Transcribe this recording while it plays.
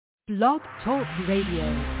Blog Talk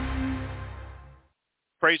Radio.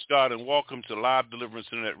 Praise God and welcome to Live Deliverance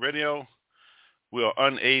Internet Radio. We are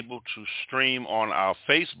unable to stream on our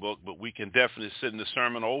Facebook, but we can definitely send the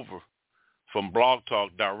sermon over from Blog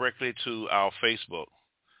Talk directly to our Facebook.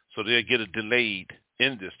 So they'll get it delayed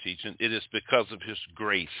in this teaching. It is because of his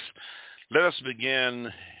grace. Let us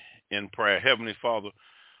begin in prayer. Heavenly Father,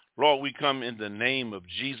 Lord, we come in the name of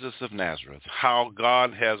Jesus of Nazareth, how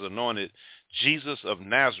God has anointed Jesus of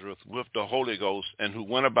Nazareth with the Holy Ghost and who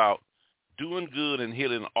went about doing good and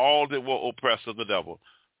healing all that were oppressed of the devil.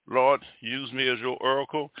 Lord, use me as your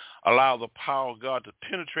oracle. Allow the power of God to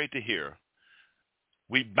penetrate the hearer.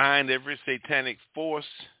 We bind every satanic force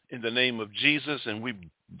in the name of Jesus, and we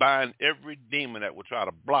bind every demon that will try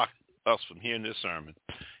to block us from hearing this sermon.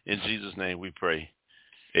 In Jesus' name we pray.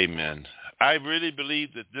 Amen. I really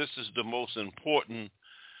believe that this is the most important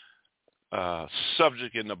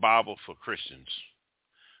subject in the Bible for Christians.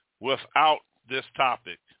 Without this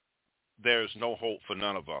topic, there is no hope for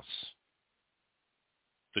none of us.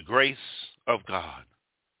 The grace of God.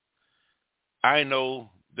 I know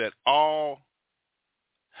that all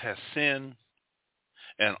has sinned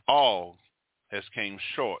and all has came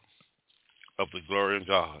short of the glory of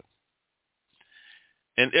God.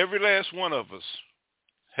 And every last one of us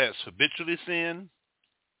has habitually sinned,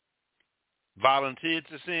 volunteered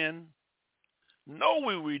to sin, know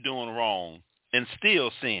we were doing wrong, and still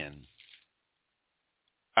sin.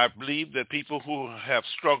 I believe that people who have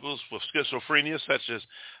struggles with schizophrenia, such as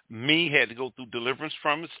me, had to go through deliverance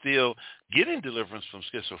from it, still getting deliverance from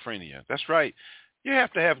schizophrenia. That's right. You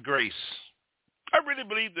have to have grace. I really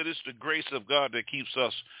believe that it's the grace of God that keeps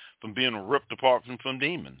us from being ripped apart from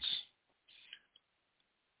demons.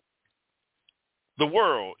 The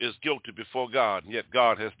world is guilty before God, yet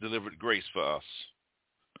God has delivered grace for us.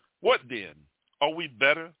 What then? Are we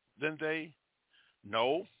better than they?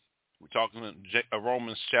 No. We're talking in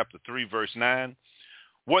Romans chapter 3, verse 9.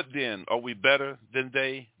 What then? Are we better than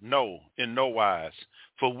they? No, in no wise.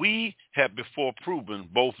 For we have before proven,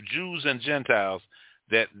 both Jews and Gentiles,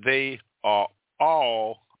 that they are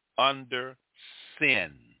all under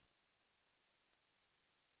sin.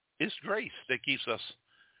 It's grace that keeps us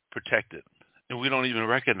protected, and we don't even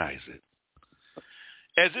recognize it.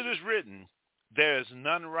 As it is written, there is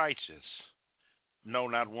none righteous, no,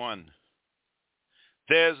 not one.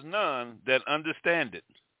 There is none that understandeth.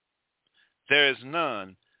 There is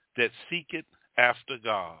none that seeketh after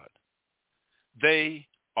God. They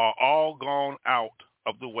are all gone out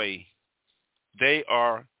of the way. They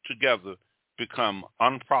are together become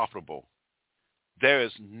unprofitable. There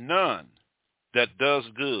is none that does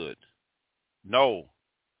good. No,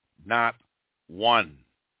 not one.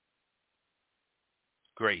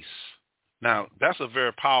 Grace. Now, that's a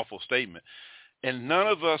very powerful statement. And none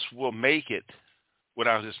of us will make it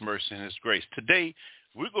without his mercy and his grace. Today,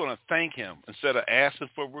 we're going to thank him instead of asking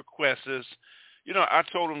for requests. You know, I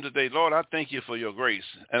told him today, Lord, I thank you for your grace.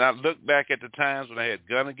 And I look back at the times when I had a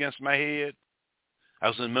gun against my head. I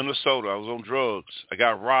was in Minnesota. I was on drugs. I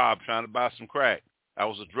got robbed trying to buy some crack. I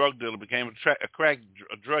was a drug dealer, became a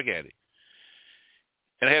drug addict.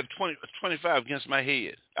 And I had 25 against my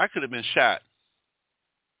head. I could have been shot.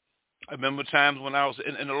 I remember times when I was,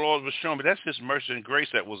 and the Lord was showing me, that's his mercy and grace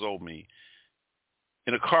that was owed me.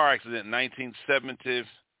 In a car accident in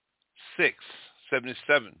 1976,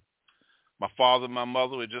 77, my father and my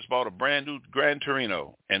mother had just bought a brand new Grand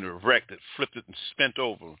Torino, and it wrecked it, flipped it, and spent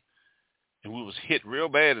over. And we was hit real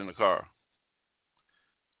bad in the car.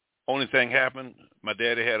 Only thing happened, my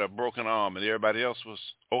daddy had a broken arm, and everybody else was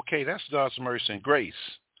okay. That's God's mercy and grace.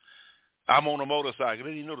 I'm on a motorcycle. I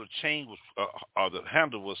didn't even know the chain was, or the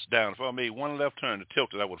handle was down. If I made one left turn to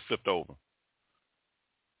tilt it, I would have flipped over.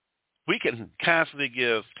 We can constantly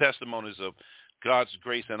give testimonies of God's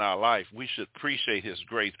grace in our life. We should appreciate his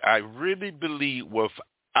grace. I really believe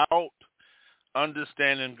without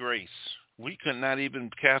understanding grace, we could not even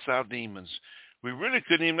cast out demons. We really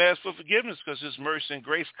couldn't even ask for forgiveness because his mercy and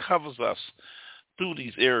grace covers us through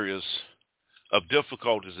these areas of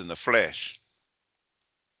difficulties in the flesh.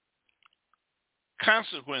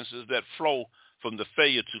 Consequences that flow from the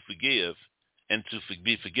failure to forgive and to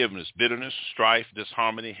be forgiven is bitterness, strife,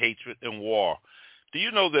 disharmony, hatred, and war. Do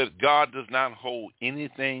you know that God does not hold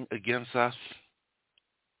anything against us?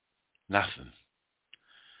 Nothing.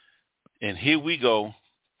 And here we go,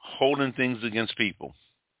 holding things against people.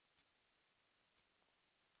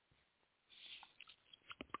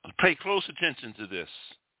 Pay close attention to this.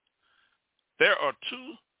 There are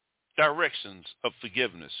two directions of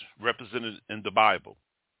forgiveness represented in the Bible.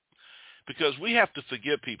 Because we have to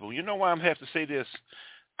forgive people. You know why I have to say this?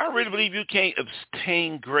 I really believe you can't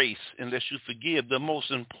obtain grace unless you forgive. The most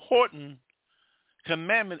important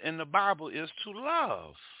commandment in the Bible is to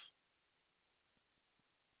love.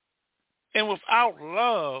 And without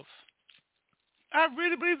love, I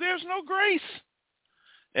really believe there's no grace.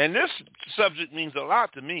 And this subject means a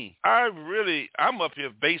lot to me. I'm up here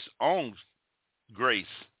based on grace.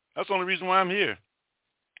 That's the only reason why I'm here.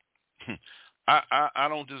 I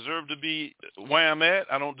don't deserve to be where I'm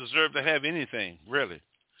at. I don't deserve to have anything, really.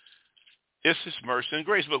 It's His mercy and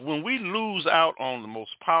grace. But when we lose out on the most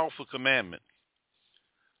powerful commandment,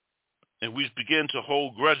 and we begin to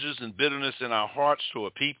hold grudges and bitterness in our hearts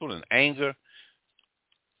toward people and anger,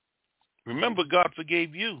 remember God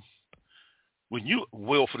forgave you when you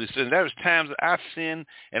willfully sinned. There was times that I sinned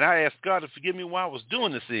and I asked God to forgive me while I was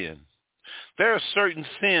doing the sin. There are certain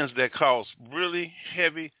sins that cause really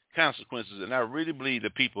heavy consequences, and I really believe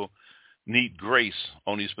that people need grace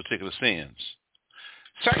on these particular sins.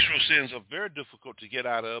 Sexual sins are very difficult to get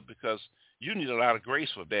out of because you need a lot of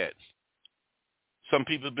grace for that. Some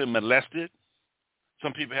people have been molested.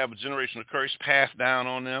 Some people have a generational curse passed down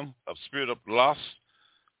on them of spirit of lust.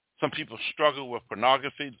 Some people struggle with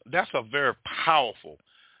pornography. That's a very powerful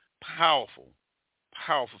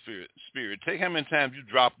spirit. Take how many times you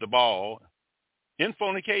drop the ball in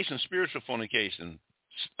fornication, spiritual fornication,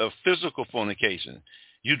 physical fornication.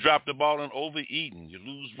 You drop the ball in overeating. You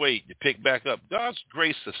lose weight. You pick back up. God's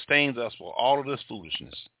grace sustains us for all of this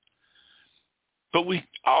foolishness. But we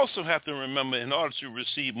also have to remember, in order to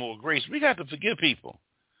receive more grace, we got to forgive people.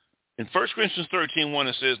 In 1 Corinthians 13:1,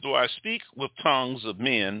 it says, "Though I speak with tongues of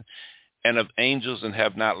men and of angels and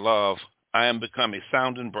have not love, I am become a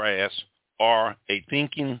sounding brass or a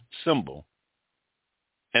thinking cymbal.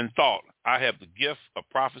 And thought, I have the gift of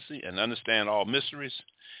prophecy and understand all mysteries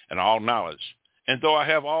and all knowledge. And though I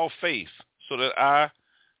have all faith so that I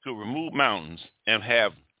could remove mountains and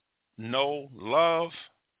have no love,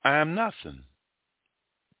 I am nothing.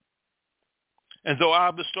 And though I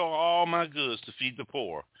bestow all my goods to feed the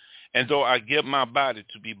poor, and though I give my body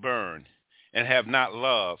to be burned and have not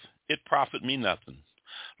love, it profit me nothing.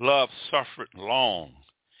 Love suffereth long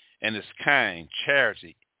and is kind.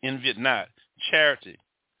 Charity envieth not. Charity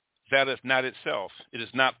vaunteth not itself. It is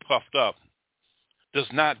not puffed up,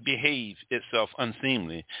 does not behave itself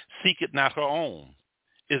unseemly, seeketh not her own,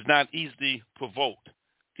 is not easily provoked,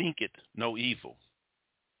 thinketh no evil.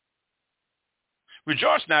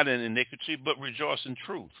 Rejoice not in iniquity, but rejoice in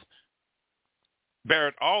truth.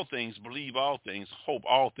 Bear all things, believe all things, hope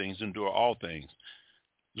all things, endure all things.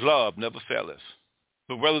 Love never faileth.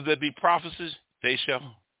 But whether there be prophecies, they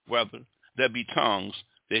shall, whether there be tongues,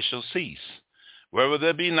 they shall cease. Wherever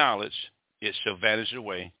there be knowledge, it shall vanish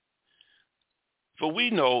away. For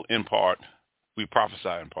we know in part, we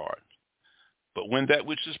prophesy in part. But when that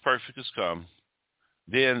which is perfect is come,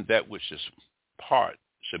 then that which is part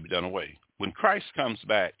shall be done away." When Christ comes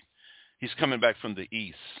back, he's coming back from the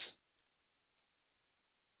east.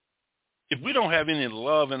 If we don't have any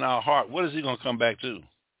love in our heart, what is he going to come back to?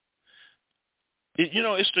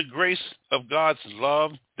 It's the grace of God's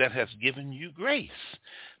love that has given you grace.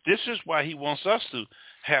 This is why he wants us to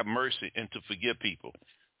have mercy and to forgive people,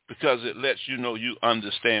 because it lets you know you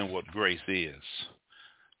understand what grace is.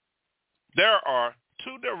 There are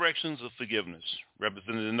two directions of forgiveness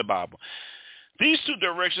represented in the Bible. These two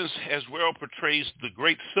directions as well portrays the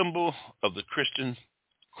great symbol of the Christian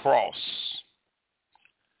cross.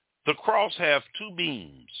 The cross have two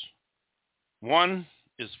beams. One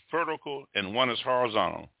is vertical and one is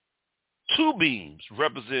horizontal. Two beams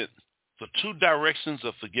represent the two directions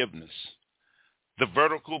of forgiveness. The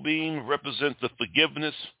vertical beam represents the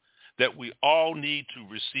forgiveness that we all need to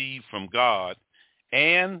receive from God,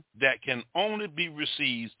 and that can only be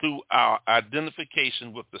received through our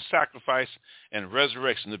identification with the sacrifice and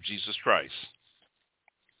resurrection of Jesus Christ.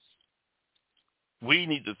 We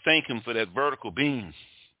need to thank him for that vertical beam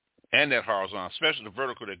and that horizontal, especially the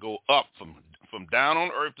vertical that go up from down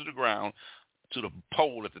on earth to the ground to the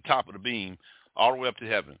pole at the top of the beam, all the way up to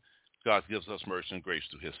heaven. God gives us mercy and grace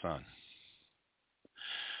through his Son.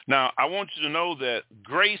 Now, I want you to know that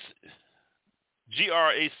grace,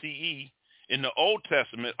 Grace, in the Old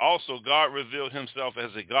Testament, also God revealed himself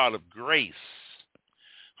as a God of grace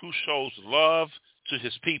who shows love to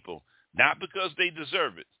his people, not because they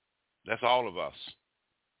deserve it. That's all of us.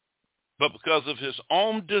 But because of his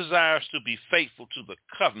own desires to be faithful to the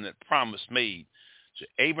covenant promise made to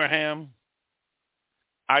Abraham,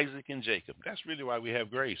 Isaac, and Jacob. That's really why we have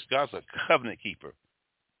grace. God's a covenant keeper.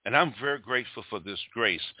 And I'm very grateful for this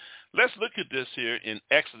grace. Let's look at this here in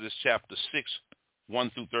Exodus chapter 6, 1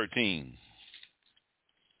 through 13.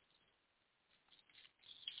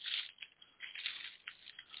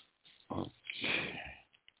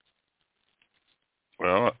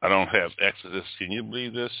 Well, I don't have Exodus. Can you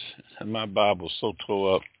believe this? My Bible's so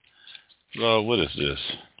tore up. Lord, what is this?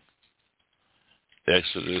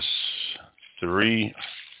 Exodus 3,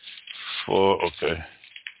 4, okay.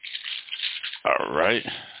 All right.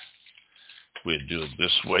 We'll do it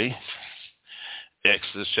this way.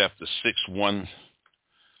 Exodus chapter 6, 1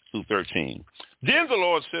 through 13. Then the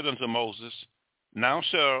Lord said unto Moses, now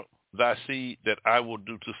shall thy see that I will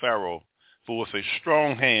do to Pharaoh, for with a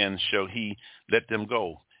strong hand shall he let them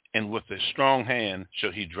go, and with a strong hand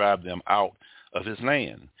shall he drive them out of his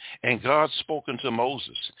land. And God spoke unto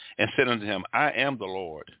Moses, and said unto him, I am the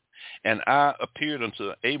Lord. And I appeared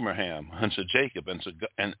unto Abraham, unto Jacob, and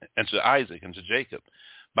to Isaac, and to Jacob,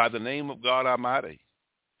 by the name of God Almighty.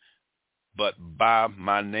 But by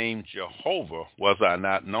my name Jehovah was I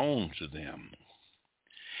not known to them.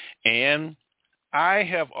 And I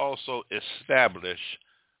have also established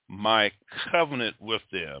my covenant with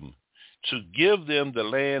them, to give them the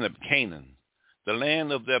land of Canaan, the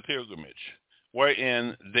land of their pilgrimage,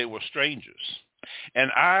 wherein they were strangers.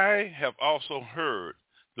 And I have also heard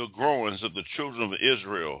the groanings of the children of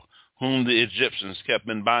Israel, whom the Egyptians kept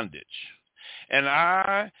in bondage. And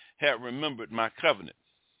I have remembered my covenant.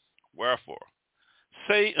 Wherefore,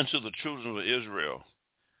 say unto the children of Israel,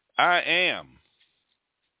 I am.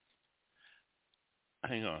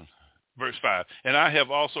 Hang on. Verse 5, and I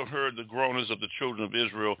have also heard the groanings of the children of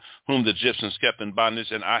Israel, whom the Egyptians kept in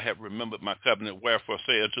bondage, and I have remembered my covenant. Wherefore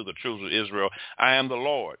say unto the children of Israel, I am the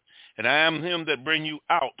Lord, and I am him that bring you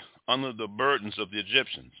out under the burdens of the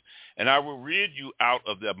Egyptians. And I will rid you out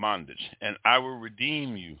of their bondage, and I will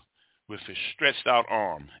redeem you with a stretched out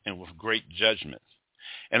arm and with great judgment.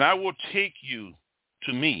 And I will take you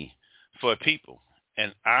to me for a people,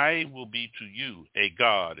 and I will be to you a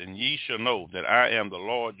God, and ye shall know that I am the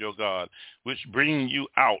Lord your God, which bring you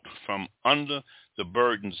out from under the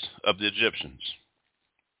burdens of the Egyptians.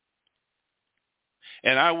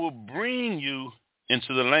 And I will bring you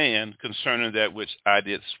into the land concerning that which I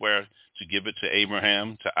did swear to give it to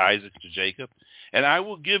Abraham, to Isaac, to Jacob, and I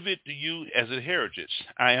will give it to you as a heritage.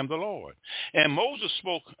 I am the Lord. And Moses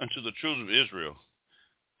spoke unto the children of Israel,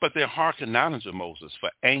 but they hearkened not unto Moses for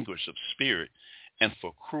anguish of spirit and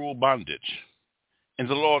for cruel bondage. And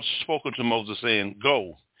the Lord spoke unto Moses, saying,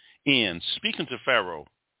 go in, speak unto Pharaoh,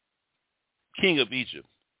 king of Egypt,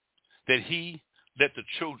 that he let the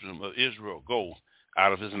children of Israel go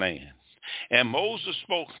out of his land. And Moses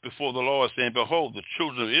spoke before the Lord, saying, behold, the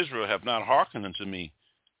children of Israel have not hearkened unto me.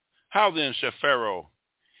 How then shall Pharaoh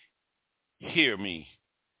hear me,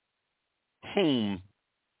 whom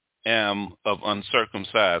am of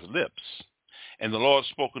uncircumcised lips? And the Lord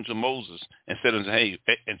spoke unto Moses and said unto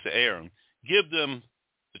Aaron, give them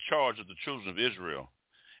the charge of the children of Israel,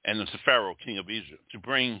 and unto Pharaoh, king of Egypt, to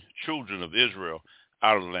bring children of Israel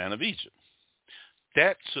out of the land of Egypt.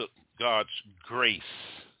 That took God's grace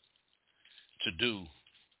to do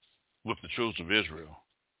with the children of Israel.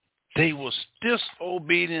 They was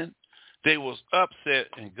disobedient, they was upset,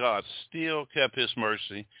 and God still kept his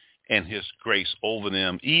mercy and his grace over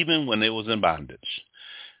them, even when they was in bondage.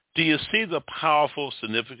 Do you see the powerful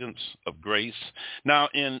significance of grace? Now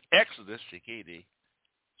in Exodus, in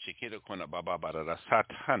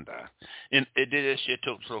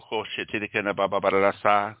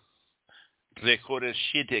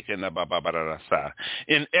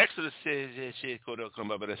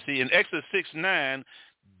Exodus 6:9,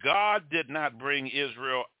 God did not bring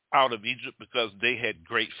Israel out of Egypt because they had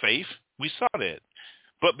great faith. We saw that.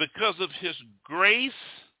 But because of his grace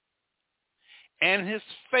and his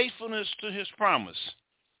faithfulness to his promise.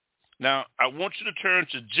 Now, I want you to turn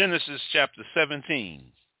to Genesis chapter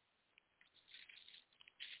 17.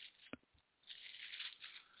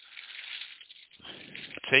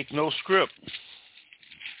 Take no script.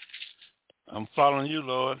 I'm following you,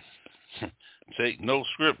 Lord. Take no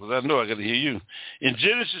script, because I know I got to hear you. In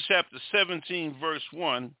Genesis chapter 17, verse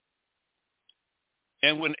 1,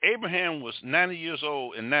 and when Abraham was 90 years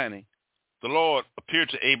old and 90, the Lord appeared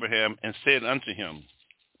to Abraham and said unto him,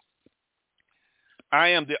 I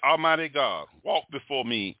am the Almighty God. Walk before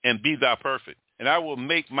me and be thou perfect. And I will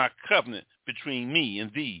make my covenant between me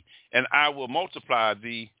and thee, and I will multiply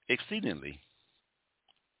thee exceedingly.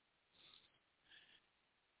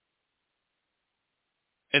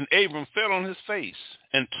 And Abram fell on his face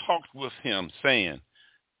and talked with him, saying,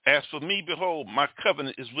 as for me, behold, my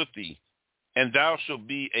covenant is with thee, and thou shalt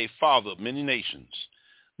be a father of many nations.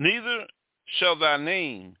 Neither shall thy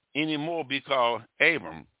name any more be called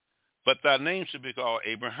Abram, but thy name shall be called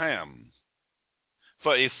Abraham.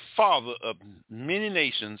 For a father of many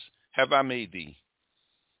nations have I made thee.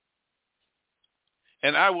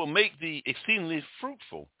 And I will make thee exceedingly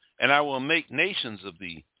fruitful, and I will make nations of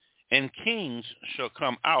thee, and kings shall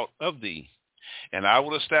come out of thee. And I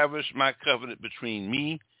will establish my covenant between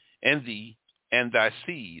me and thee and thy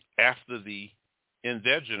seed after thee in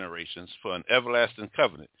their generations for an everlasting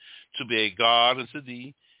covenant, to be a God unto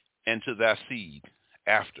thee and to thy seed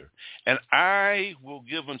after. And I will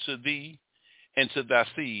give unto thee and to thy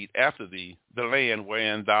seed after thee the land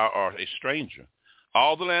wherein thou art a stranger,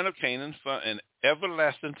 all the land of Canaan for an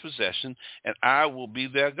everlasting possession, and I will be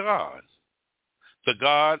their God.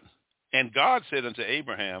 And God said unto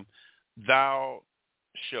Abraham, thou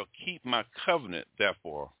shalt keep my covenant,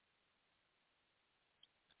 therefore,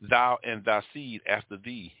 thou and thy seed after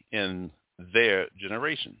thee in their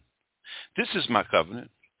generation. This is my covenant,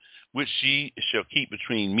 which ye shall keep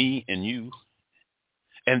between me and you,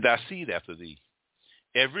 and thy seed after thee.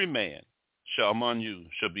 Every man among you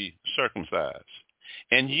shall be circumcised,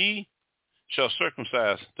 and ye shall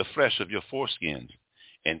circumcise the flesh of your foreskins,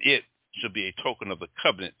 and it shall be a token of the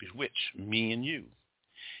covenant betwixt me and you.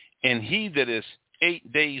 And he that is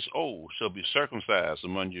 8 days old shall be circumcised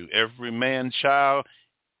among you, every man child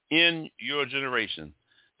in your generation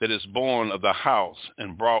that is born of the house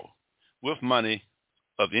and brought with money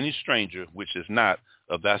of any stranger which is not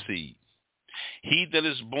of thy seed. He that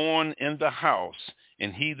is born in the house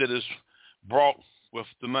and he that is brought with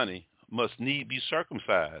the money must need be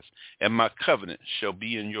circumcised, and my covenant shall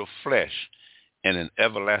be in your flesh, and an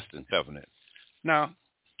everlasting covenant. Now,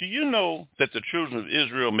 do you know that the children of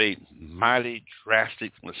Israel made mighty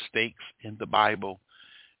drastic mistakes in the Bible?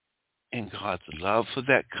 And God's love for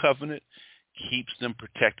that covenant keeps them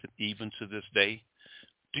protected even to this day.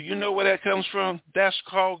 Do you know where that comes from? That's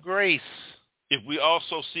called grace. If we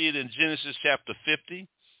also see it in Genesis chapter 50,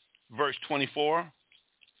 verse 24.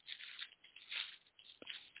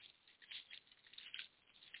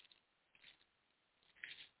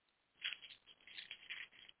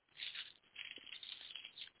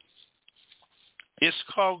 It's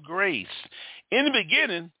called grace. In the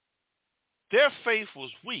beginning, their faith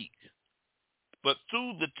was weak, but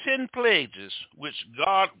through the 10 plagues which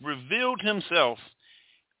God revealed himself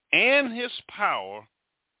and his power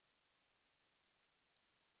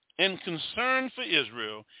and concern for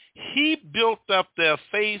Israel, he built up their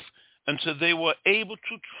faith until they were able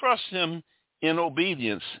to trust him in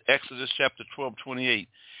obedience, Exodus chapter 12:28,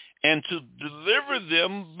 and to deliver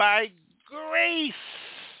them by grace.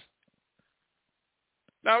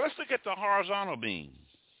 Now let's look at the horizontal beam.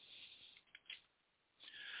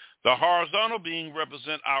 The horizontal beam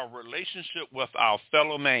represents our relationship with our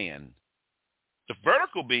fellow man. The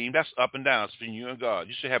vertical beam, that's up and down. It's between you and God.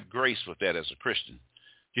 You should have grace with that as a Christian.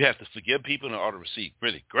 You have to forgive people in order to receive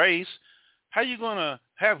really grace. How are you going to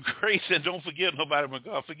have grace and don't forgive nobody when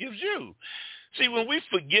God forgives you? See, when we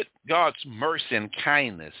forget God's mercy and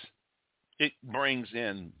kindness, it brings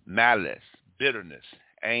in malice, bitterness,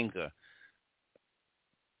 anger.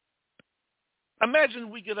 Imagine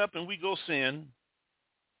we get up and we go sin.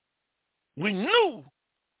 We knew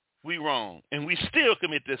we wrong, and we still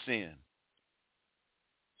commit this sin.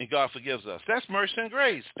 And God forgives us. That's mercy and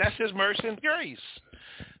grace. That's his mercy and grace.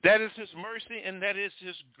 That is his mercy, and that is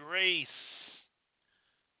his grace.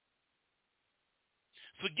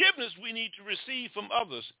 Forgiveness we need to receive from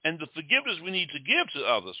others, and the forgiveness we need to give to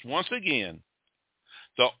others. Once again,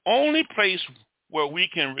 the only place where we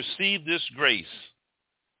can receive this grace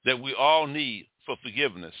that we all need for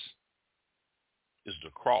forgiveness is the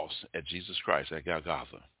cross at Jesus Christ at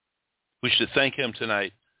Golgotha. We should thank him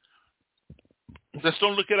tonight. Let's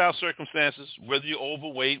don't look at our circumstances, whether you're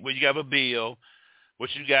overweight, whether you have a bill, what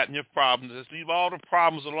you got in your problems. Let's leave all the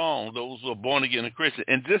problems alone, those who are born again and Christian,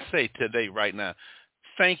 and just say today, right now,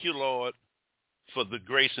 thank you, Lord, for the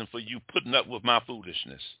grace and for you putting up with my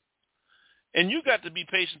foolishness. And you got to be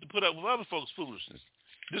patient to put up with other folks' foolishness.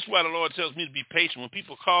 This is why the Lord tells me to be patient. When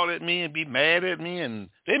people call at me and be mad at me, and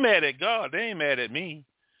they mad at God, they ain't mad at me.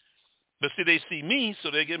 But see, they see me,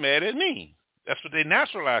 so they get mad at me. That's what they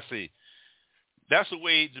naturalize see. That's a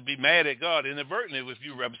way to be mad at God inadvertently if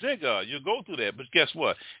you represent God. You'll go through that. But guess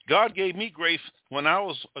what? God gave me grace when I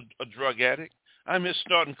was a drug addict. I missed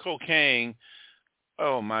starting cocaine.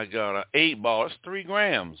 Oh, my God, an 8-ball. It's 3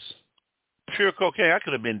 grams. Pure cocaine. I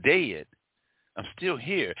could have been dead. I'm still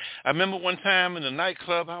here. I remember one time in the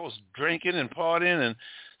nightclub, I was drinking and partying and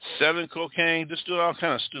selling cocaine, just doing all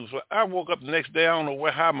kind of stuff. So I woke up the next day. I don't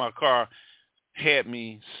know how my car had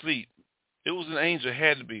me sleep. It was an angel. It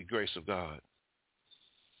had to be the grace of God.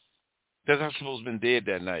 Because I'm supposed to have been dead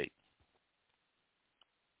that night.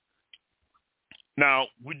 Now,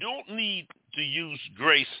 we don't need to use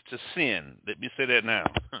grace to sin. Let me say that now.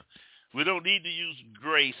 We don't need to use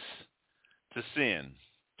grace to sin.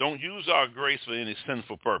 Don't use our grace for any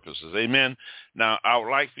sinful purposes. Amen. Now, I would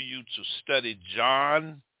like for you to study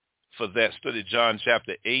John. For that, study John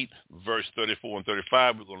chapter 8, verse 34 and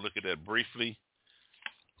 35. We're going to look at that briefly.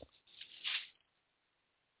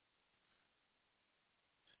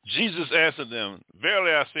 Jesus answered them,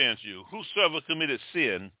 verily I say unto you, whosoever committed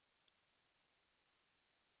sin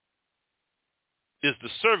is the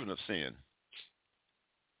servant of sin.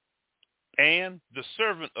 And the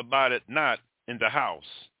servant abideth not in the house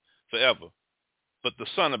forever, but the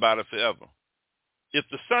Son abideth forever. If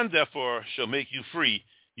the Son therefore shall make you free,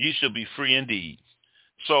 ye shall be free indeed.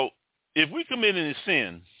 So if we commit any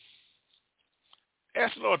sin,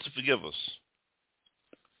 ask the Lord to forgive us.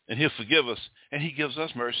 And he'll forgive us, and he gives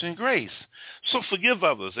us mercy and grace. So forgive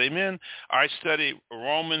others, amen. I study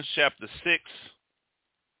Romans chapter 6,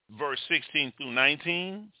 verse 16 through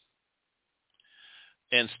 19,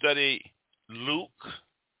 and study Luke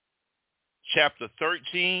chapter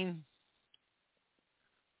 13,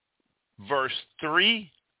 verse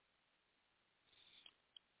 3,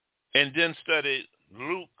 and then study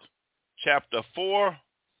Luke chapter 4,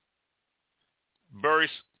 verse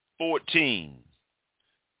 14.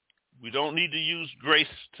 We don't need to use grace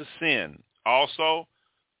to sin. Also,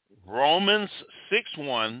 Romans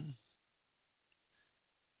 6:1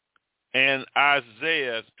 and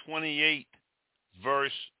Isaiah 28,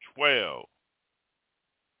 verse 12.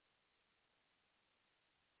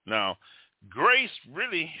 Now, grace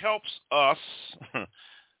really helps us.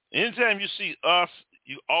 Anytime you see us,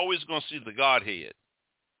 you're always going to see the Godhead.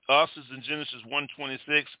 Us is in Genesis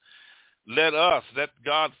 1:26. Let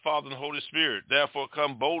God, Father, and Holy Spirit, therefore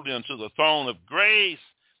come boldly unto the throne of grace,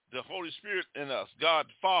 the Holy Spirit in us, God,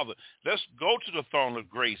 Father. Let's go to the throne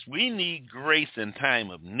of grace. We need grace in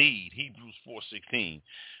time of need, Hebrews 4:16.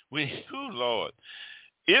 Lord,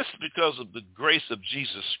 it's because of the grace of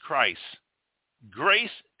Jesus Christ.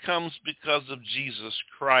 Grace comes because of Jesus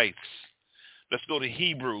Christ. Let's go to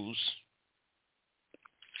Hebrews.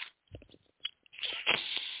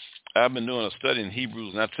 I've been doing a study in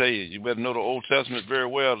Hebrews, and I tell you, you better know the Old Testament very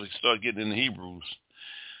well to start getting into Hebrews.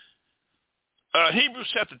 Hebrews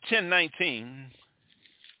chapter 10:19.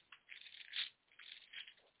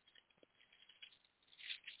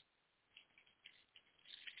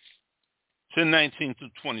 (10:19 through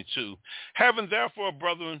 22). Having therefore,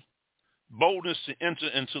 brethren, boldness to enter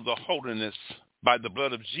into the holiness by the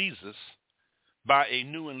blood of Jesus, by a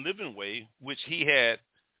new and living way, which he had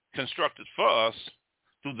constructed for us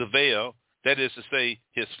through the veil, that is to say,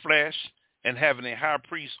 his flesh, and having a high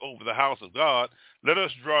priest over the house of God, let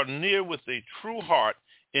us draw near with a true heart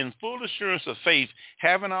in full assurance of faith,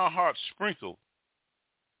 having our hearts sprinkled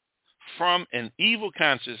from an evil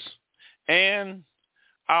conscience and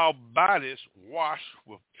our bodies washed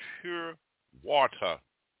with pure water.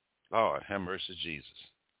 Lord, have mercy, Jesus.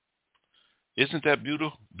 Isn't that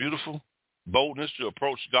beautiful? Boldness to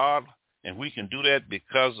approach God, and we can do that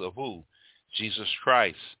because of who? Jesus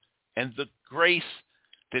Christ. And the grace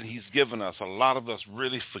that he's given us. A lot of us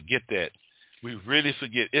really forget that. We really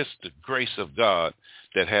forget it's the grace of God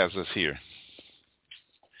that has us here.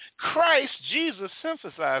 Christ, Jesus,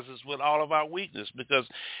 sympathizes with all of our weakness because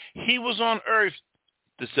he was on earth.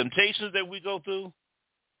 The temptations that we go through,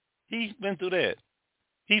 he's been through that.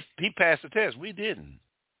 He passed the test. We didn't.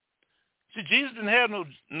 See, Jesus didn't have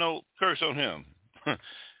no curse on him. As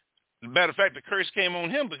a matter of fact, the curse came on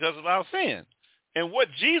him because of our sin. And what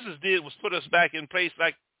Jesus did was put us back in place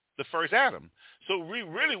like the first Adam. So we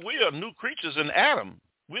are new creatures in Adam.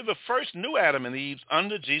 We're the first new Adam and Eve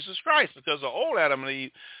under Jesus Christ, because the old Adam and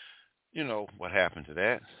Eve, you know what happened to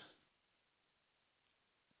that.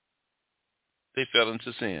 They fell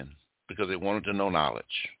into sin because they wanted to know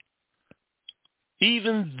knowledge.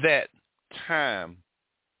 Even that time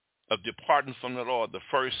of departing from the Lord, the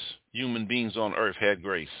first human beings on earth had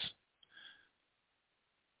grace.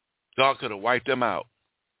 God could have wiped them out.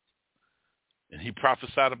 And he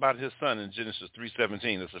prophesied about his son in Genesis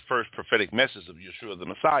 3:17. That's the first prophetic message of Yeshua the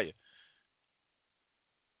Messiah.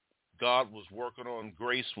 God was working on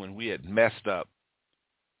grace when we had messed up.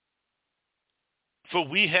 For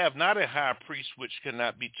we have not a high priest which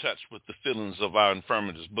cannot be touched with the feelings of our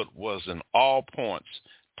infirmities, but was in all points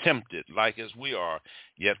tempted, like as we are,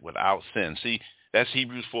 yet without sin. See, that's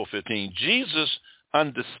Hebrews 4:15. Jesus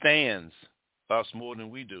understands us more than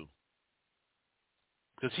we do,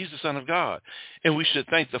 because he's the Son of God. And we should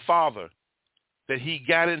thank the Father that he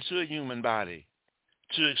got into a human body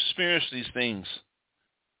to experience these things,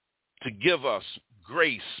 to give us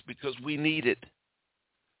grace, because we need it.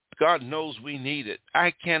 God knows we need it.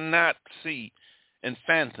 I cannot see and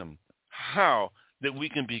fathom how that we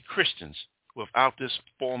can be Christians without this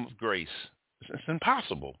form of grace. It's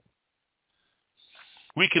impossible.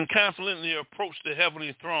 We can confidently approach the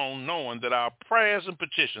heavenly throne knowing that our prayers and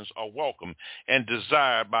petitions are welcome and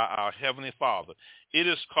desired by our Heavenly Father. It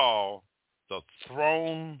is called the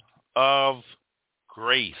throne of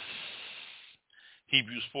grace.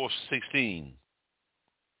 Hebrews 4:16.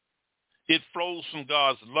 It flows from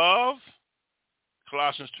God's love,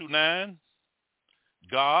 Colossians 2:9.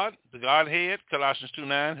 God, the Godhead, Colossians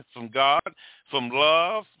 2:9, from God, from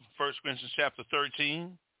love, 1 Corinthians chapter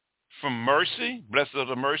 13, from mercy, blessed are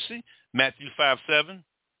the mercy, Matthew 5:7,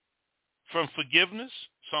 from forgiveness,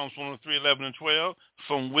 Psalms 103:11 and 12,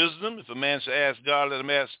 from wisdom, if a man should ask God, let him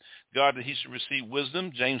ask God that he should receive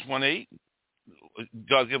wisdom, James 1:8,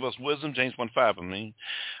 God give us wisdom, James 1:5,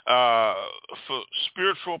 for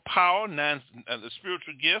spiritual power, the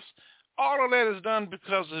spiritual gifts, all of that is done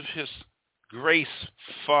because of his grace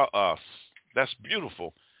for us. That's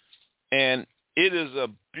beautiful. And it is a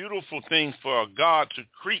beautiful thing for God to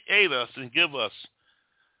create us and give us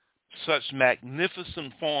such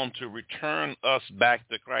magnificent form to return us back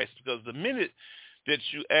to Christ. Because the minute that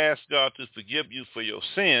you ask God to forgive you for your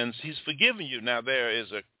sins, he's forgiven you. Now, there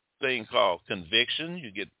is a thing called conviction.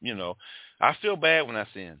 You get, I feel bad when I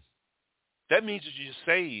sin. That means that you're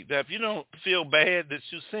saved. That if you don't feel bad that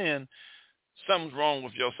you sin, something's wrong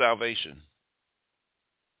with your salvation.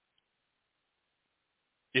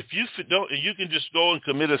 If you don't, you can just go and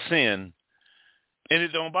commit a sin and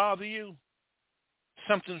it don't bother you,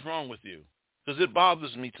 something's wrong with you, because it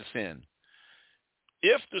bothers me to sin.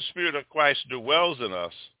 If the Spirit of Christ dwells in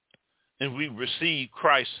us and we receive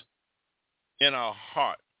Christ in our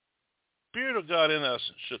heart, the Spirit of God in us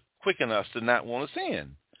should quicken us to not want to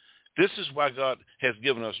sin. This is why God has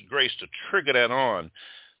given us grace to trigger that on,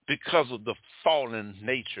 because of the fallen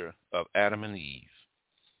nature of Adam and Eve.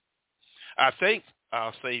 I thank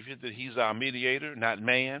our Savior that he's our mediator, not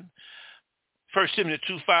man. 1 Timothy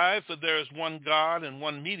 2:5, for there is one God and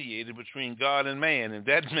one mediator between God and man, and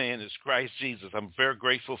that man is Christ Jesus. I'm very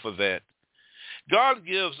grateful for that. God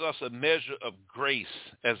gives us a measure of grace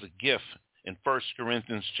as a gift in 1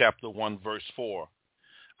 Corinthians chapter 1, verse 4.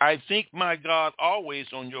 I thank my God always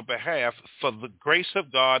on your behalf for the grace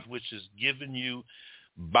of God which is given you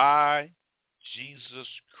by Jesus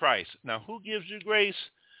Christ. Now, who gives you grace?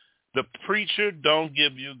 The preacher don't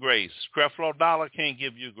give you grace. Creflo Dollar can't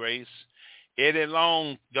give you grace. Eddie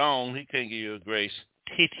Long gone, he can't give you grace.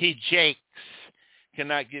 T.T. Jakes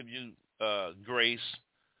cannot give you grace.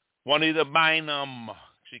 Juanita Bynum,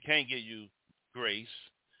 she can't give you grace.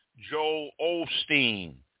 Joel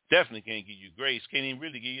Osteen definitely can't give you grace. Can't even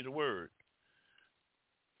really give you the word.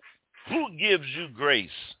 Who gives you grace?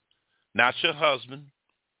 Not your husband,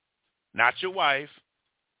 not your wife,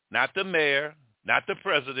 not the mayor, not the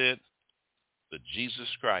president, but Jesus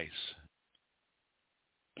Christ.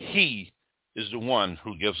 He is the one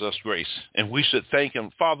who gives us grace, and we should thank him.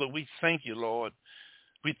 Father, we thank you, Lord.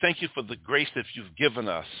 We thank you for the grace that you've given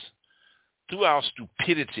us through our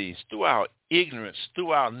stupidities, through our ignorance, through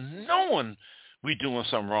our knowing we're doing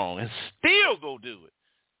something wrong and still go do it.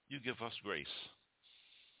 You give us grace.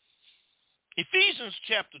 Ephesians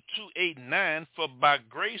chapter 2:8-9, for by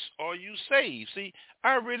grace are you saved. See,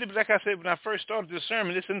 I really, like I said, when I first started this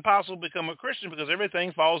sermon, it's impossible to become a Christian because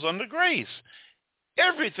everything falls under grace.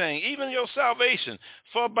 Everything, even your salvation.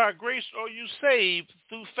 For by grace are you saved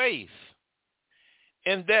through faith,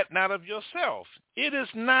 and that not of yourself. It is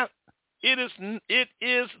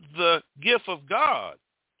the gift of God,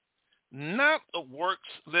 not of works,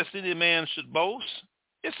 lest any man should boast.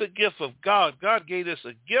 It's a gift of God. God gave us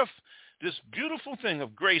a gift, this beautiful thing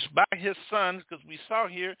of grace by his son, because we saw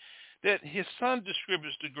here that his son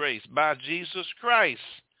distributes the grace by Jesus Christ.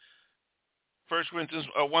 1 Corinthians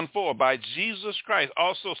 1:4, by Jesus Christ.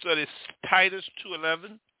 Also studies Titus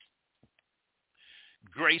 2:11,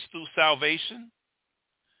 grace through salvation.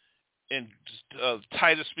 And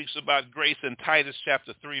Titus speaks about grace in Titus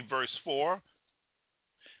chapter 3, verse 4.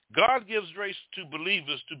 God gives grace to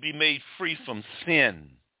believers to be made free from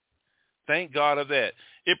sin. Thank God of that.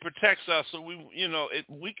 It protects us, so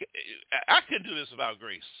I couldn't do this without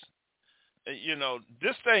grace.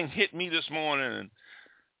 This thing hit me this morning, and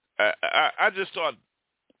I just started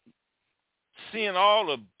seeing all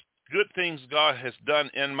the good things God has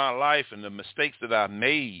done in my life and the mistakes that I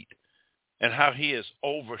made and how he has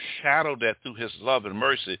overshadowed that through his love and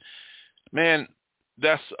mercy. Man,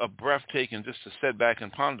 that's a breathtaking just to sit back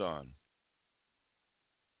and ponder on.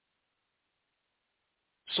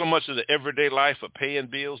 So much of the everyday life of paying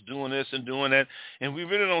bills, doing this and doing that, and we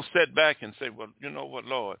really don't sit back and say, well, you know what,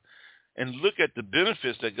 Lord, and look at the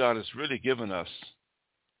benefits that God has really given us.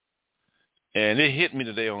 And it hit me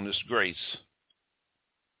today on this grace.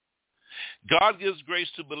 God gives grace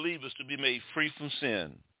to believers to be made free from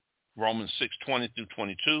sin, Romans 6:20 through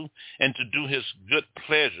 22, and to do his good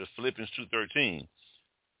pleasure, Philippians 2:13.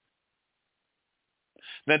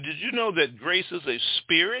 Now, did you know that grace is a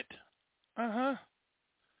spirit?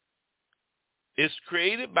 It's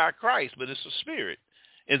created by Christ, but it's a spirit.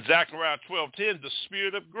 In Zechariah 12:10, the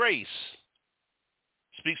spirit of grace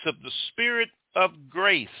speaks of the spirit of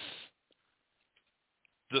grace.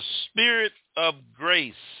 The spirit of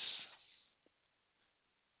grace.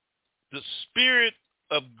 The spirit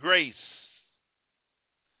of grace.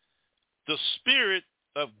 The spirit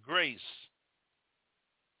of grace.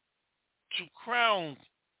 To crown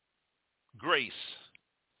grace.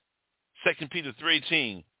 2 Peter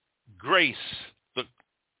 3:18. Grace.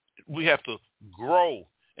 We have to grow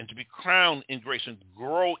and to be crowned in grace and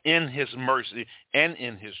grow in his mercy and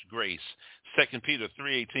in his grace. 2 Peter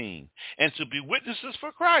 3:18. And to be witnesses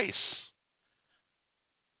for Christ.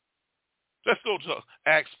 Let's go to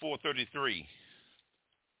Acts 4:33.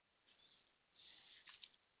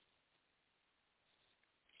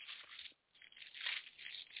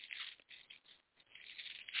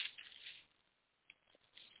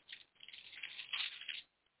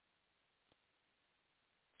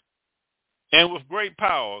 And with great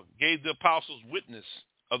power gave the apostles witness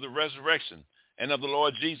of the resurrection and of the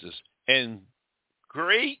Lord Jesus. And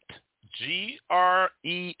great,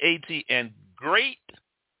 G-R-E-A-T, and great,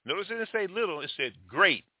 notice it didn't say little, it said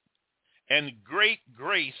great. And great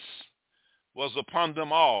grace was upon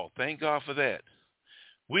them all. Thank God for that.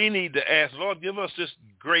 We need to ask, Lord, give us this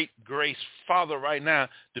great grace, Father, right now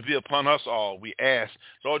to be upon us all. We ask.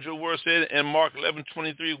 Lord, your word said in Mark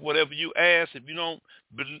 11:23, whatever you ask, if you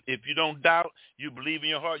don't doubt, you believe in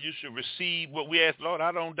your heart, you should receive what we ask. Lord,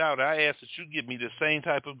 I don't doubt. I ask that you give me the same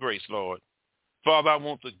type of grace, Lord. Father, I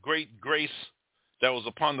want the great grace that was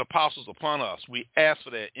upon the apostles upon us. We ask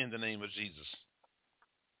for that in the name of Jesus.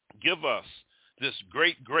 Give us this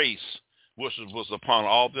great grace which was upon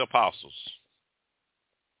all the apostles.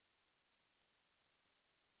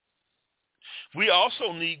 We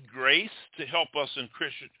also need grace to help us in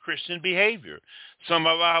Christian behavior. Some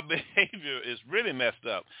of our behavior is really messed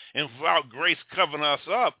up. And without grace covering us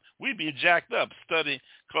up, we'd be jacked up. Study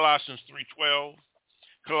Colossians 3:12,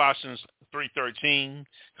 Colossians 3:13,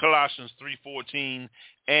 Colossians 3:14,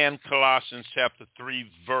 and Colossians chapter 3,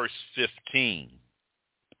 verse 15.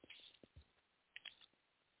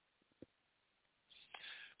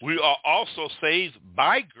 We are also saved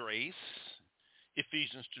by grace,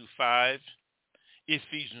 Ephesians 2:5,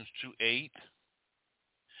 Ephesians 2:8.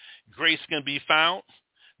 Grace can be found.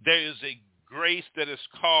 There is a grace that is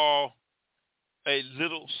called a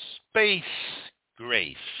little space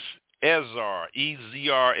grace. Ezra,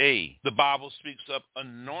 E-Z-R-A. The Bible speaks of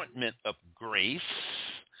anointment of grace,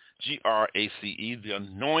 G-R-A-C-E, the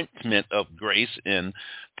anointment of grace in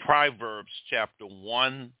Proverbs chapter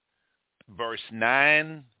 1, verse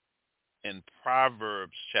 9, and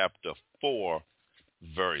Proverbs chapter 4,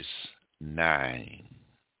 verse 9.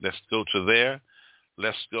 Let's go to there.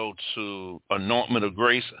 Let's go to anointment of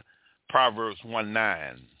grace, Proverbs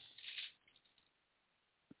 1:9.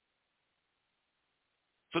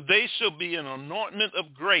 For they shall be an anointment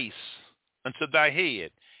of grace unto thy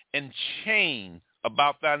head, and chain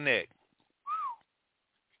about thy neck.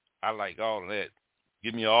 I like all of that.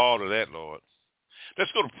 Give me all of that, Lord.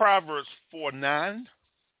 Let's go to Proverbs 4:9.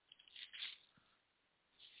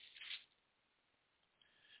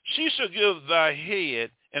 She shall give thy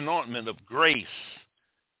head an ointment of grace.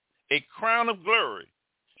 A crown of glory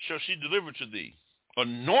shall she deliver to thee.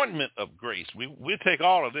 Anointment of grace. We'll take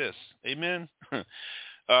all of this. Amen.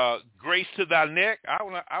 Grace to thy neck. I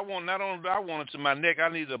want not only do I want it to my neck, I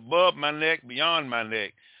need it above my neck, beyond my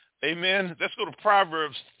neck. Amen. Let's go to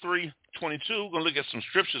Proverbs 3:22. We're going to look at some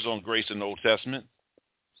scriptures on grace in the Old Testament.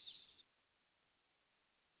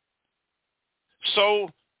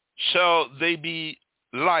 So shall they be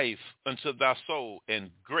life unto thy soul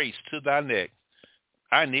and grace to thy neck.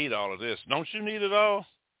 I need all of this. Don't you need it all?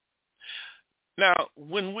 Now,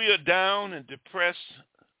 when we are down and depressed,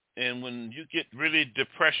 and when you get really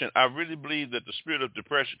depression, I really believe that the spirit of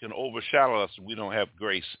depression can overshadow us if we don't have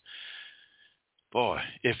grace. Boy,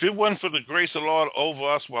 if it wasn't for the grace of the Lord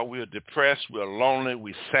over us while we're depressed, we're lonely,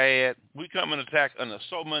 we're sad, we come and attack under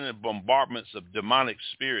so many bombardments of demonic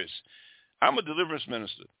spirits. I'm a deliverance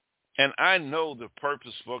minister, and I know the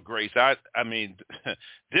purpose for grace. I mean,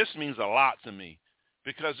 this means a lot to me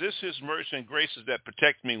because it's his mercy and graces that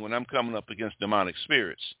protect me when I'm coming up against demonic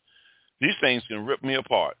spirits. These things can rip me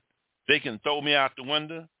apart. They can throw me out the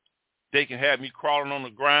window. They can have me crawling on the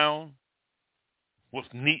ground with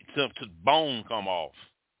neat to bone come off.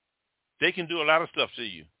 They can do a lot of stuff to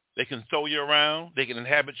you. They can throw you around. They can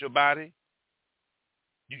inhabit your body.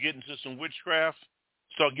 You get into some witchcraft,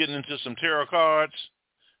 start getting into some tarot cards,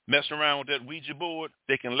 mess around with that Ouija board.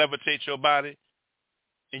 They can levitate your body.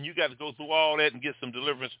 And you got to go through all that and get some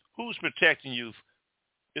deliverance. Who's protecting you?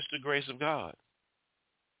 It's the grace of God.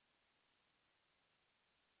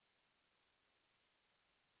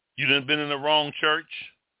 You done been in the wrong church.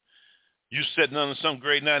 You sitting under some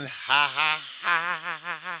great nothing. Ha, ha, ha, ha,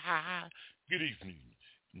 ha, ha, ha. Good evening.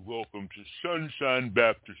 Welcome to Sunshine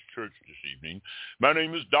Baptist Church this evening. My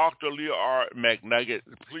name is Dr. Leah R. McNugget.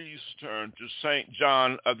 Please turn to St.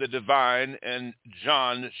 John of the Divine and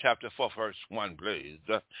John chapter 4, verse 1, please.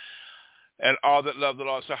 And all that love the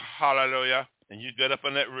Lord say hallelujah. And you get up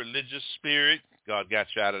in that religious spirit. God got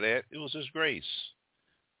you out of that. It was his grace.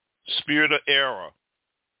 Spirit of error.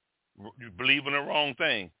 You believe in the wrong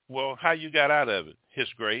thing. Well, how you got out of it? His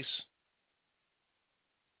grace.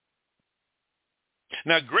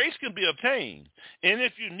 Now, grace can be obtained. And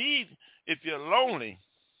if you're lonely,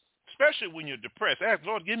 especially when you're depressed, ask,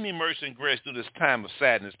 Lord, give me mercy and grace through this time of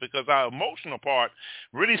sadness, because our emotional part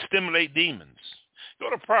really stimulates demons. Go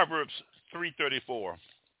to Proverbs 3:34.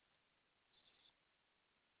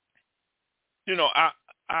 You know,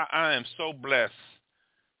 I am so blessed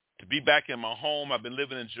to be back in my home. I've been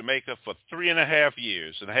living in Jamaica for 3.5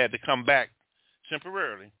 years, and I had to come back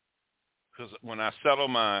temporarily because when I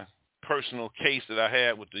settled my personal case that I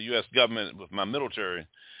had with the U.S. government, with my military,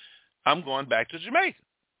 I'm going back to Jamaica.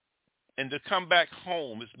 And to come back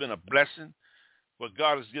home, it's been a blessing. But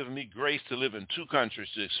God has given me grace to live in 2 countries,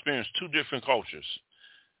 to experience 2 different cultures.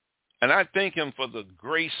 And I thank him for the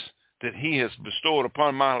grace that he has bestowed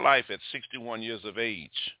upon my life at 61 years of age.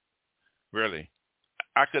 Really.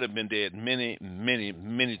 I could have been dead many, many,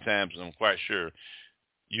 many times, and I'm quite sure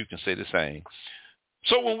you can say the same.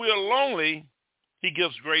 So when we're lonely, he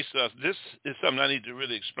gives grace to us. This is something I need to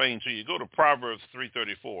really explain to you. Go to Proverbs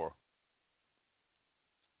 3:34.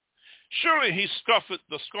 Surely he scoffeth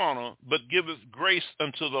the scorner, but giveth grace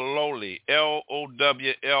unto the lowly.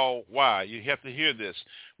 Lowly. You have to hear this.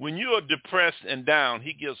 When you are depressed and down,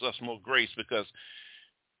 he gives us more grace, because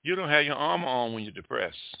you don't have your armor on when you're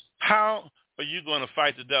depressed. How are you going to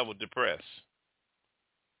fight the devil depressed?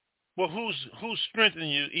 Well, who's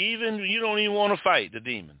strengthening you? Even you don't even want to fight the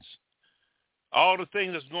demons. All the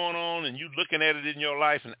things that's going on, and you looking at it in your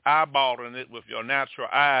life and eyeballing it with your natural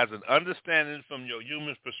eyes and understanding it from your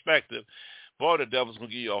human perspective, boy, the devil's going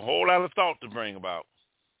to give you a whole lot of thought to bring about.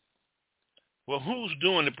 Well, who's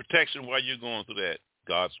doing the protection while you're going through that?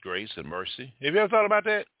 God's grace and mercy. Have you ever thought about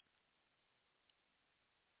that?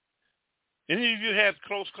 Any of you had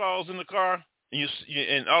close calls in the car, and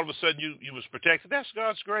and all of a sudden you was protected? That's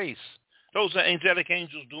God's grace. Those are angelic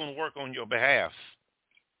angels doing work on your behalf.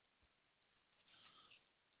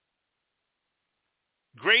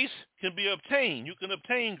 Grace can be obtained. You can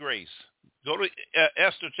obtain grace. Go to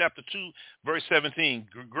Esther chapter 2, verse 17.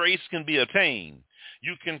 Grace can be obtained.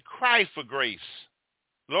 You can cry for grace.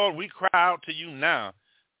 Lord, we cry out to you now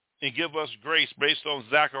and give us grace based on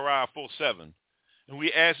Zechariah 4:7. And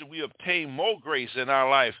we ask that we obtain more grace in our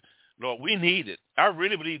life. Lord, we need it. I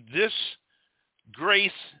really believe this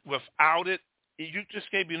grace, without it, you just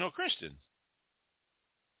can't be no Christian.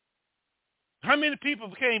 How many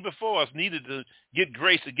people came before us needed to get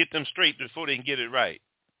grace to get them straight before they can get it right?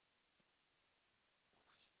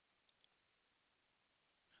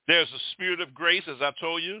 There's a spirit of grace, as I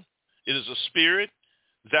told you. It is a spirit,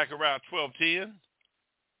 Zechariah 12:10.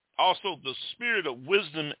 Also, the spirit of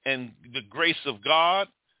wisdom and the grace of God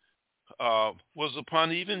was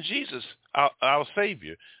upon even Jesus, our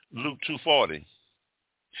Savior, Luke 2:40.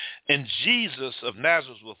 And Jesus of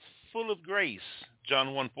Nazareth was full of grace,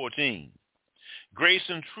 John 1:14. Grace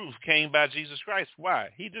and truth came by Jesus Christ. Why?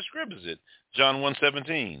 He describes it, John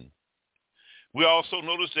 1:17. We also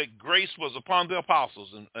notice that grace was upon the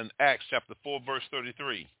apostles in Acts chapter 4, verse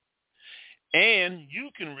 33. And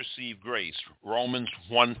you can receive grace, Romans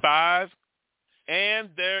 1:5.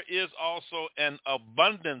 And there is also an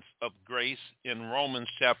abundance of grace in Romans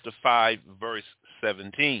chapter 5, verse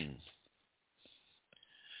 17.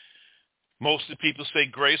 Most of the people say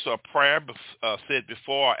grace or prayer said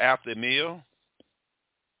before or after a meal.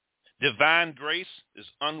 Divine grace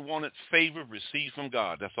is unwanted favor received from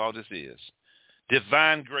God. That's all this is.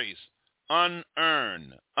 Divine grace,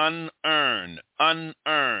 unearned.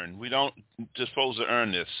 We don't just supposed to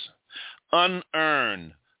earn this.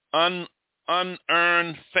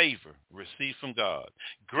 Unearned favor received from God.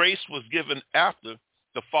 Grace was given after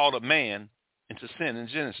the fall of man into sin in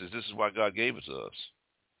Genesis. This is why God gave it to us.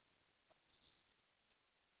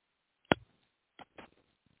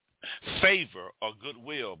 Favor or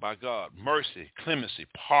goodwill by God, mercy, clemency,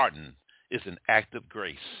 pardon is an act of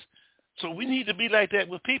grace. So we need to be like that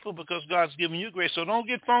with people because God's giving you grace. So don't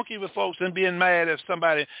get funky with folks and being mad at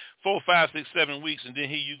somebody 4, 5, 6, 7 weeks, and then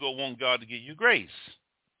here you go want God to give you grace.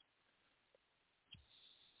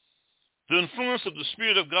 The influence of the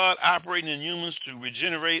Spirit of God operating in humans to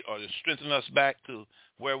regenerate or to strengthen us back to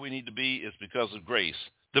where we need to be is because of grace.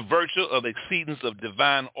 The virtue of exceedance of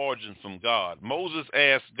divine origin from God. Moses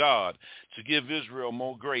asked God to give Israel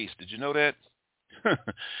more grace. Did you know that?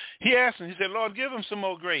 He asked him, he said, Lord, give him some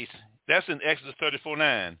more grace. That's in Exodus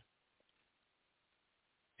 34:9.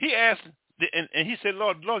 He asked, and he said,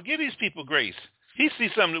 Lord, give these people grace. He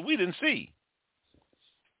sees something that we didn't see.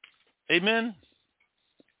 Amen.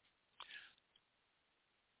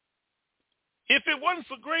 If it wasn't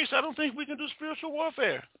for grace, I don't think we can do spiritual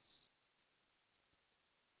warfare.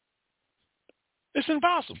 It's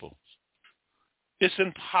impossible. It's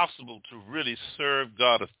impossible to really serve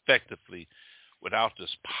God effectively without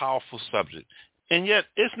this powerful subject. And yet,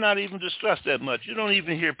 it's not even discussed that much. You don't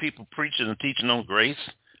even hear people preaching and teaching on grace.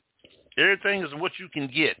 Everything is what you can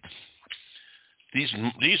get. These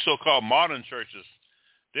so-called modern churches,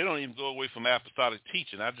 they don't even go away from apostolic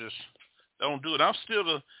teaching. I just don't do it. I'm still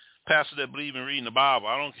the pastor that believes in reading the Bible.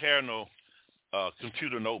 I don't carry no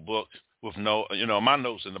computer notebook with my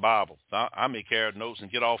notes in the Bible. I may carry notes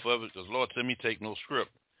and get off of it because Lord tell me take no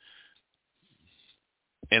script.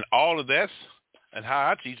 And all of that and how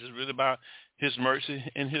I teach is really about his mercy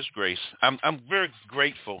and his grace. I'm very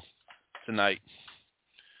grateful tonight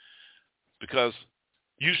because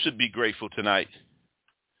you should be grateful tonight.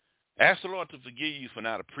 Ask the Lord to forgive you for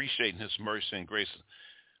not appreciating his mercy and grace.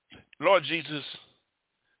 Lord Jesus,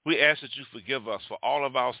 we ask that you forgive us for all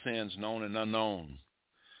of our sins, known and unknown.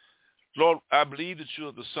 Lord, I believe that you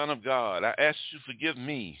are the Son of God. I ask you to forgive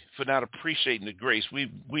me for not appreciating the grace.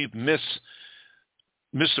 We've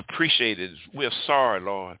misappreciated. We're sorry,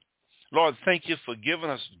 Lord. Lord, thank you for giving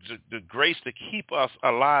us the grace to keep us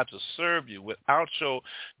alive to serve you. Without your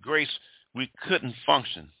grace, we couldn't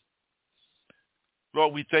function.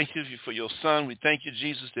 Lord, we thank you for your Son. We thank you,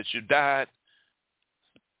 Jesus, that you died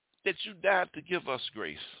to give us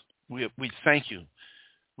grace. We thank you.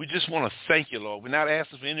 We just want to thank you, Lord. We're not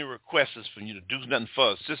asking for any requests from you to do nothing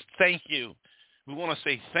for us. Just thank you. We want to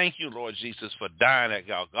say thank you, Lord Jesus, for dying at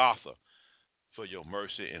Golgotha, for your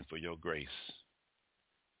mercy and for your grace.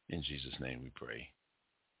 In Jesus' name we pray.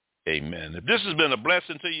 Amen. If this has been a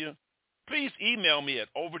blessing to you, please email me at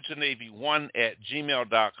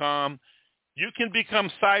overtonnavy1@gmail.com. You can become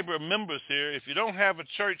cyber members here. If you don't have a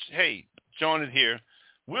church, hey, join it here.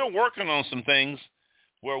 We're working on some things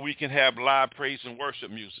where we can have live praise and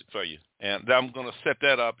worship music for you. And I'm going to set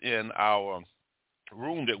that up in our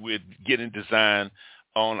room that we're getting designed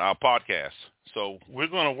on our podcast. So we're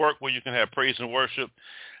going to work where you can have praise and worship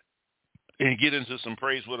and get into some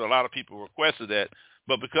praise with a lot of people requested that.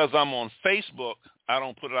 But because I'm on Facebook, I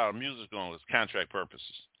don't put a lot of music on. It's contract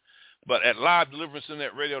purposes. But at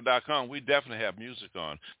livedeliverancenetradio.com, we definitely have music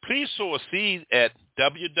on. Please sow a seed at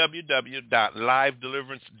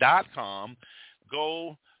www.livedeliverance.com.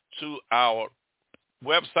 Go to our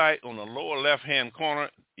website on the lower left-hand corner.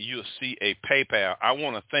 You'll see a PayPal. I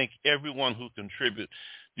want to thank everyone who contributes.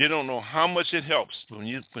 You don't know how much it helps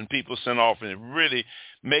when people send off, and it really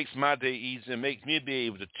makes my day easy and makes me be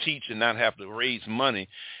able to teach and not have to raise money.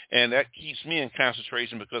 And that keeps me in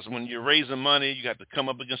concentration because when you're raising money, you have to come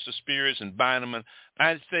up against the spirits and bind them. And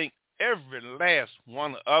I thank every last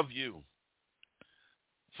one of you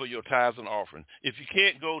for your tithes and offering. If you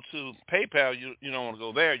can't go to PayPal, you don't want to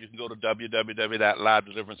go there, you can go to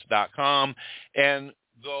www.livedeliverance.com and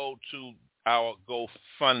go to our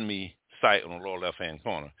GoFundMe site on the lower left-hand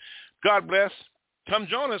corner. God bless. Come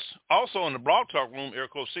join us also in the Blog Talk Room, area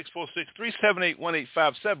code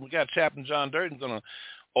 646-378-1857. We got Chaplain John Durden going to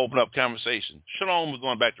open up conversation. Shalom. We're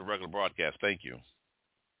going back to regular broadcast. Thank you.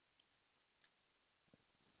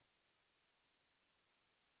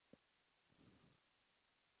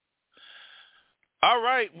 All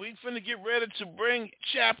right, we're finna get ready to bring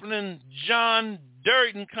Chaplain John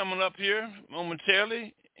Durden coming up here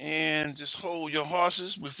momentarily. And just hold your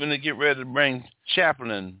horses. We're finna get ready to bring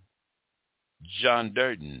Chaplain John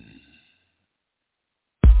Durden.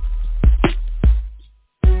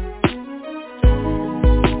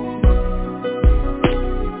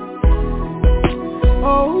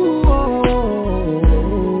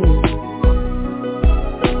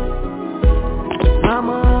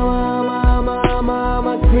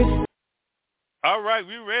 All right,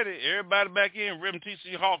 we ready. Everybody back in. Reverend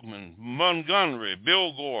T.C. Hawkman, Montgomery,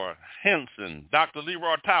 Bill Gore, Henson, Dr.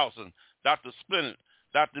 Leroy Towson, Dr. Splendid,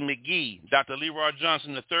 Dr. McGee, Dr. Leroy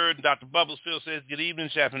Johnson III, and Dr. Bubblesfield says, good evening,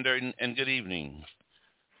 Chaplain Durden, and good evening.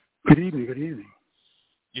 Good evening, good evening.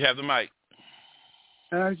 You have the mic.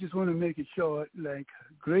 I just want to make it short, like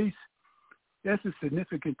grace, that's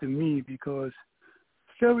significant to me because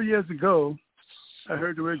several years ago, I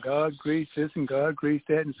heard the word God grace this and God grace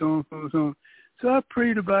that and so on, so on, so on. So I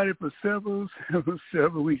prayed about it for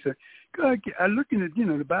several weeks. I looked in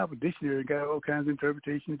the Bible dictionary, got all kinds of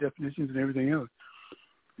interpretations, definitions, and everything else.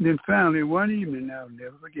 And then finally, one evening, I'll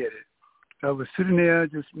never forget it, I was sitting there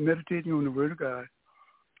just meditating on the Word of God.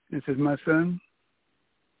 And it says, my son,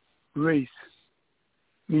 grace,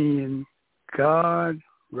 meaning God,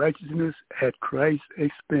 righteousness at Christ's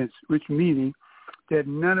expense, which meaning that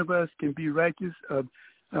none of us can be righteous,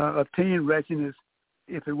 obtain righteousness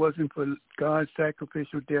if it wasn't for God's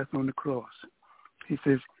sacrificial death on the cross. He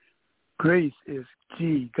says, grace is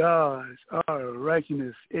G, God's, R,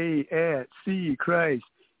 righteousness, A, at, C, Christ,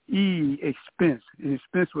 E, expense. And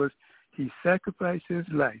expense was he sacrificed his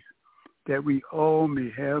life that we all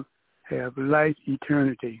may have life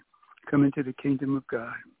eternity, come into the kingdom of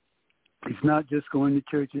God. It's not just going to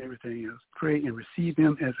church and everything else. Pray and receive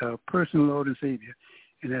him as our personal Lord and Savior.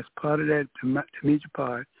 And as part of that, the major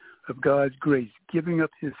part of God's grace, giving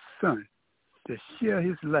up his son to share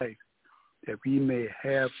his life that we may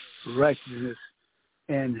have righteousness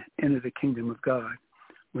and enter the kingdom of God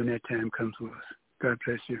when that time comes to us. God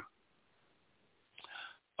bless you.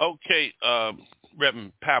 Okay,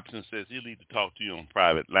 Reverend Papperton says he'll need to talk to you on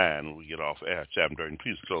private line when we get off air. Chaplain Durden,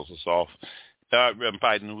 please close us off. Reverend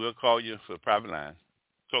Python, we'll call you for a private line.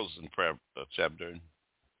 Close us in prayer, Chaplain Durden.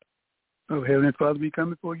 Oh, Heavenly Father, we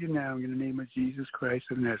come before you now in the name of Jesus Christ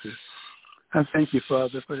of Nazareth. I thank you,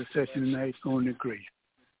 Father, for the session tonight on the grace,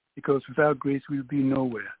 because without grace we would be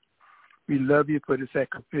nowhere. We love you for the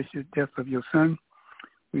sacrificial death of your Son.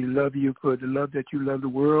 We love you for the love that you love the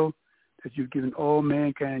world, that you've given all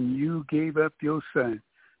mankind. You gave up your Son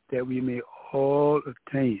that we may all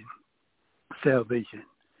obtain salvation.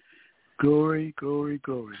 Glory, glory,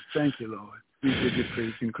 glory. Thank you, Lord. We give you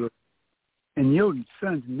praise and glory. In your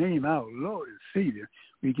Son's name, our Lord and Savior,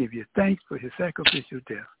 we give you thanks for his sacrificial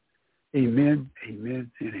death. Amen,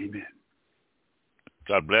 amen, and amen.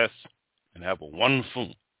 God bless and have a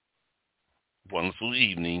wonderful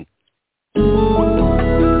evening.